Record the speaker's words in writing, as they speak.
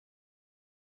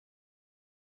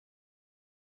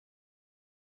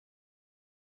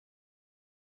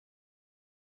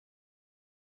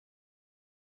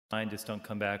Mine just don't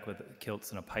come back with kilts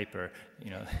and a piper,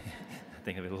 I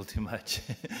think of it a little too much.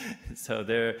 So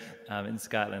they're in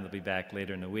Scotland. They'll be back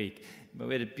later in the week. But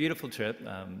we had a beautiful trip,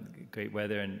 great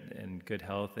weather and good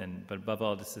health, but above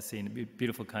all, just to see a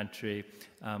beautiful country,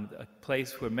 a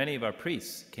place where many of our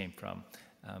priests came from.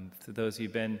 For those of you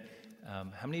who've been,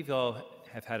 how many of y'all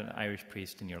have had an Irish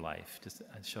priest in your life? Just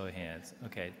a show of hands.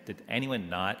 Okay, did anyone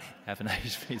not have an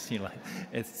Irish priest in your life?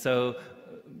 It's so,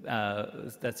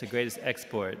 that's the greatest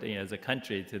export, as a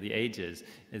country to the ages,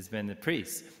 has been the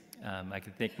priests. I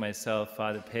can think myself,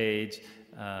 Father Page,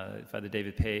 Father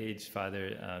David Page,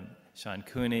 Father Sean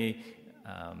Cooney,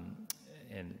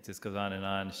 and it just goes on and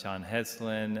on, Sean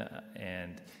Heslin,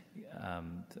 and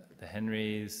the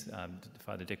Henrys,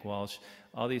 Father Dick Walsh,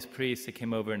 all these priests that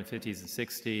came over in the 50s and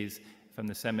 60s from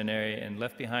the seminary and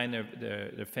left behind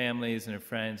their families and their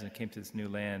friends and came to this new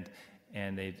land,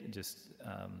 and they just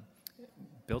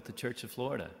built the Church of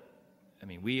Florida. I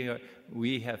mean,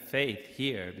 we have faith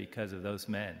here because of those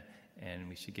men, and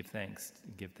we should give thanks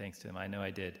to them. I know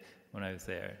I did when I was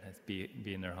there, be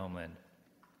in their homeland.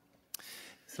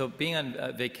 So being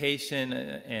on vacation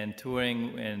and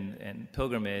touring and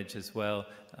pilgrimage as well,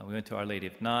 we went to Our Lady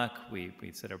of Knock. We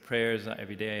said our prayers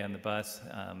every day on the bus.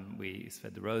 We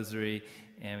said the rosary,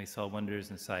 and we saw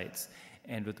wonders and sights.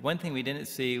 And but one thing we didn't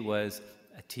see was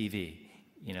a TV.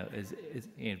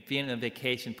 Being on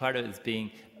vacation, part of it is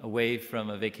being away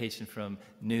from a vacation from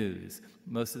news.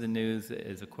 Most of the news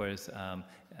is, of course,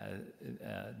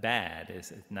 bad.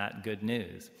 It's not good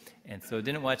news. And so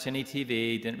didn't watch any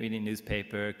TV, didn't read any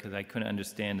newspaper, because I couldn't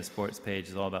understand the sports page.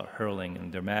 It's all about hurling,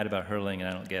 and they're mad about hurling, and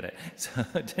I don't get it. So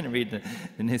I didn't read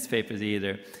the newspapers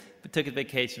either, but took a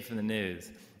vacation from the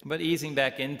news. But easing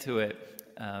back into it,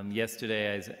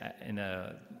 yesterday I was in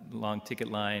a long ticket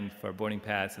line for a boarding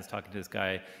pass. I was talking to this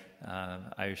guy,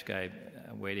 Irish guy,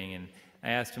 waiting, and I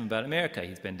asked him about America.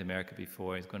 He's been to America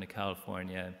before. He's going to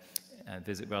California and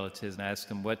visit relatives, and I asked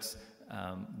him what's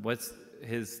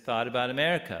his thought about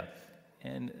America,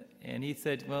 and he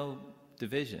said, well,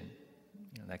 division.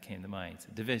 That came to mind. He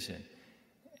said, division.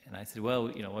 And I said, well,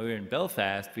 when we were in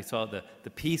Belfast, we saw the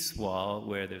peace wall,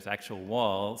 where there's actual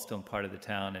wall still in part of the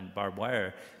town and barbed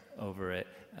wire over it,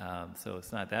 so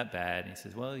it's not that bad. And he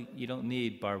says, well, you don't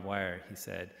need barbed wire, he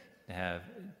said, to have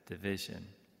division.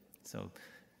 So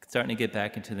starting to get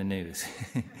back into the news,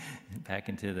 back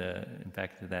into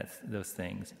those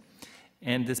things.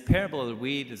 And this parable of the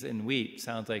weed and wheat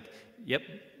sounds like, yep,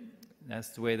 that's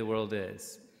the way the world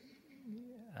is.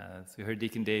 So we heard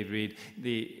Deacon Dave read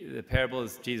the parable.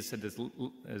 Is Jesus said,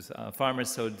 "As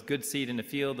farmers sowed good seed in the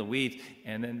field, the wheat,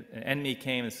 and then an enemy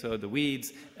came and sowed the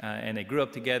weeds, and they grew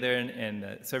up together. And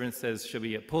the servant says, should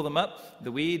we pull them up,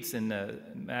 the weeds? And the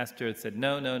master said,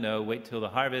 no, wait till the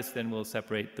harvest, then we'll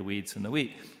separate the weeds from the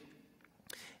wheat."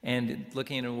 And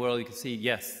looking in the world, you can see,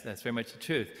 yes, that's very much the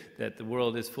truth, that the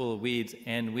world is full of weeds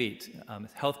and wheat.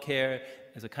 Healthcare,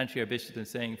 as a country, our bishop has been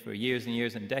saying for years and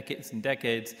years and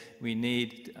decades, we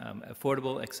need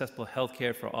affordable, accessible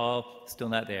healthcare for all, still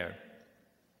not there.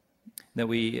 That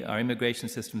our immigration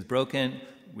system is broken,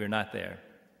 we're not there.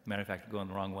 Matter of fact, we're going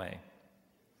the wrong way.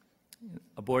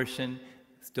 Abortion,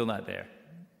 still not there.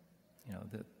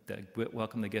 The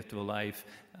welcome the gift of a life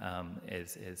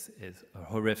is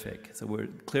horrific. So we're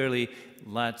clearly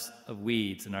lots of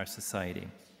weeds in our society.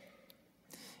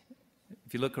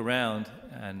 If you look around,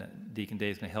 and Deacon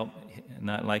Dave's going to help,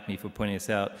 not like me for pointing this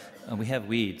out, we have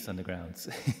weeds on the grounds.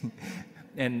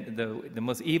 And the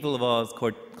most evil of all is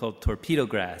called torpedo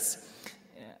grass.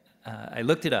 I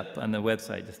looked it up on the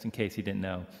website just in case you didn't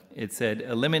know. It said,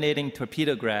 eliminating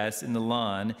torpedo grass in the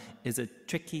lawn is a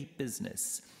tricky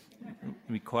business,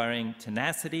 requiring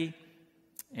tenacity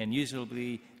and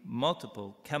usually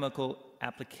multiple chemical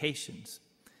applications.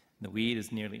 The weed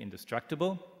is nearly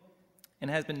indestructible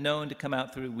and has been known to come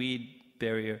out through weed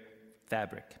barrier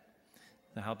fabric.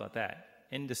 Now, how about that?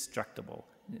 Indestructible.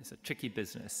 It's a tricky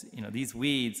business. These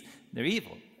weeds, they're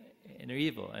evil. And they're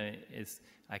evil.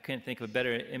 I couldn't think of a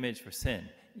better image for sin.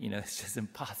 It's just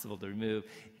impossible to remove.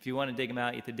 If you want to dig them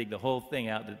out, you have to dig the whole thing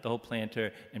out, the whole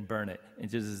planter, and burn it. And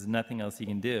just there's nothing else you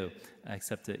can do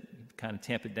except to kind of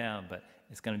tamp it down, but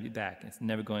it's going to be back. It's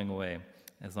never going away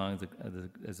as long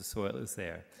as the soil is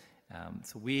there.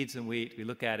 So weeds and wheat, we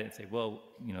look at it and say, well,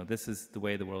 this is the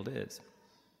way the world is.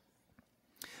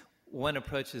 One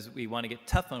approach is we want to get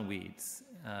tough on weeds,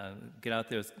 get out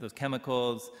there those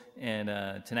chemicals and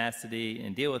tenacity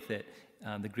and deal with it.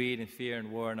 The greed and fear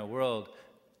and war in our world.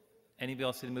 Any of you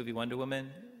all see the movie Wonder Woman?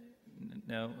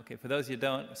 No? Okay, for those of you who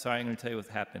don't, sorry, I'm going to tell you what's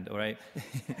happened, all right?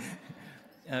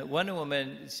 Wonder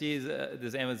Woman, she's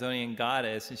this Amazonian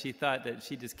goddess, and she thought that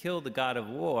she just killed the god of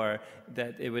war,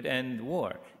 that it would end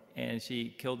war. and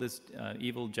she killed this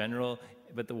evil general,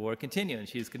 but the war continued, and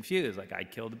she's confused, like, I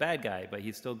killed the bad guy, but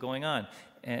he's still going on,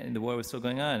 and the war was still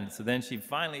going on. So then she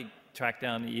finally tracked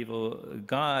down the evil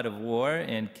god of war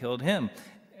and killed him,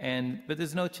 but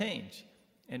there's no change.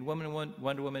 And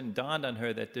Wonder Woman dawned on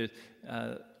her that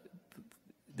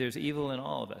there's evil in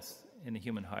all of us, in the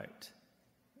human heart.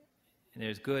 And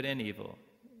there's good and evil,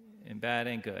 and bad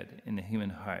and good in the human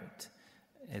heart.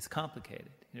 It's complicated.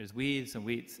 There's weeds and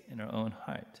wheats in our own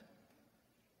heart.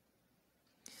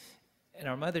 And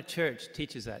our Mother Church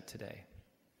teaches that today.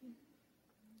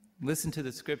 Listen to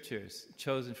the scriptures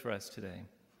chosen for us today.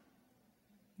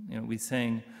 We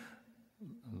sing,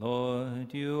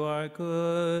 Lord, you are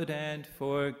good and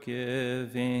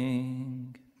forgiving.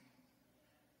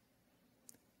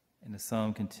 And the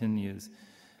psalm continues,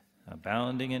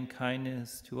 abounding in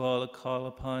kindness to all that call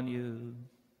upon you.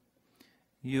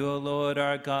 You, O Lord,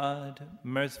 our God,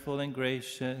 merciful and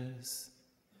gracious,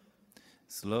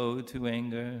 slow to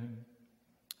anger,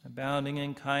 abounding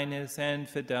in kindness and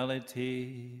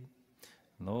fidelity.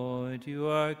 Lord, you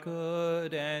are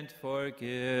good and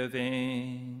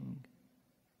forgiving.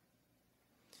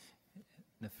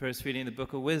 The first reading of the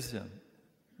Book of Wisdom,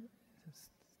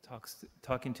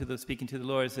 speaking to the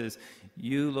Lord, says,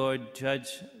 you, Lord,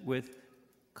 judge with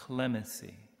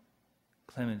clemency,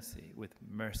 with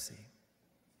mercy.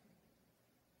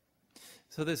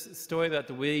 So this story about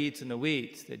the weeds and the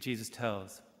wheat that Jesus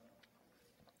tells,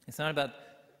 it's not about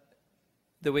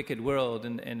the wicked world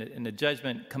and the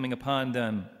judgment coming upon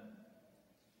them.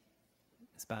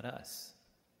 It's about us.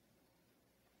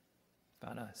 It's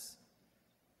about us.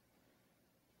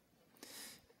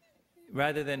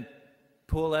 Rather than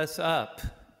pull us up,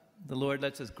 the Lord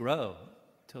lets us grow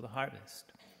till the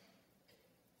harvest.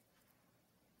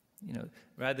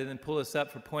 Rather than pull us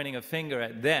up for pointing a finger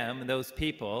at them, those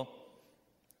people,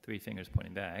 3 fingers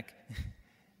pointing back,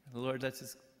 the Lord lets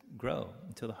us grow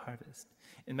until the harvest.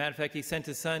 As a matter of fact, he sent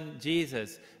his son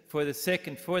Jesus for the sick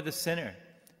and for the sinner.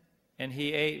 And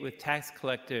he ate with tax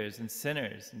collectors and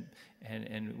sinners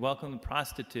and welcomed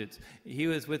prostitutes. He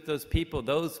was with those people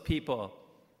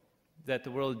that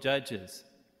the world judges.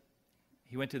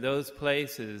 He went to those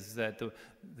places that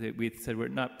we said were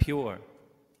not pure,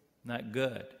 not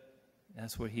good.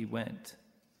 That's where he went.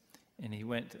 And he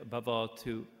went above all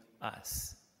to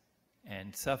us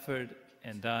and suffered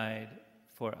and died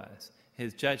for us.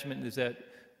 His judgment is that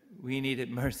we needed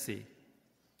mercy.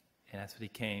 And that's what he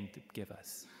came to give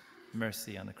us,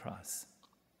 mercy on the cross.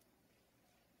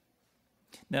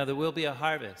 Now, there will be a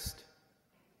harvest,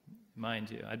 mind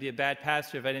you. I'd be a bad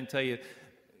pastor if I didn't tell you,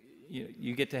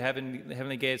 you get to heaven, the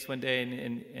heavenly gates one day,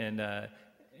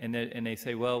 and they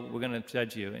say, well, we're going to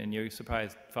judge you. And you're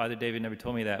surprised. Father David never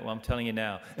told me that. Well, I'm telling you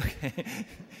now.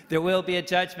 There will be a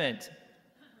judgment.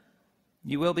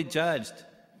 You will be judged.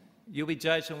 You'll be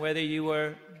judged on whether you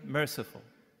were merciful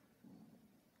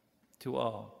to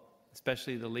all,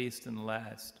 especially the least and the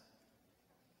last.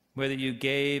 Whether you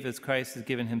gave as Christ has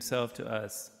given himself to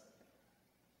us.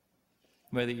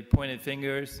 Whether you pointed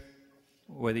fingers,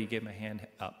 or whether you gave him a hand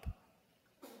up.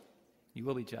 You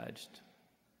will be judged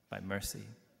by mercy,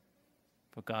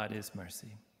 for God is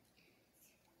mercy.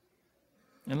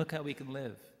 And look how we can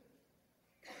live.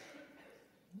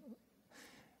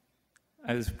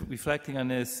 I was reflecting on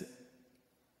this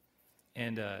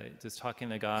and just talking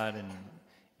to God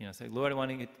and, say, Lord, I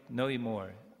want to get to know you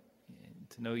more,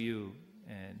 to know you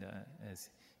and as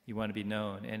you want to be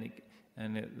known.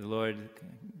 And the Lord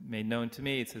made known to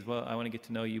me, it says, well, I want to get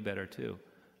to know you better too.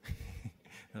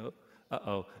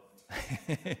 Uh-oh.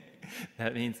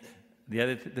 That means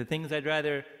the things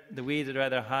the weeds I'd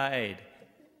rather hide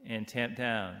and tamp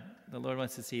down, the Lord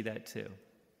wants to see that too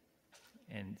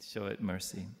and show it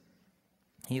mercy.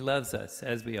 He loves us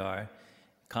as we are,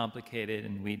 complicated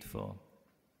and weedful.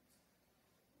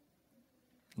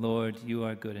 Lord, you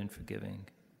are good and forgiving.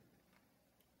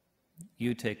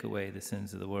 You take away the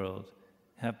sins of the world.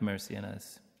 Have mercy on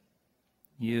us.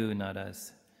 You, not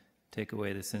us, take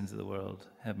away the sins of the world.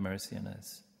 Have mercy on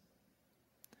us.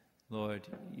 Lord,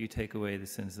 you take away the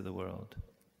sins of the world.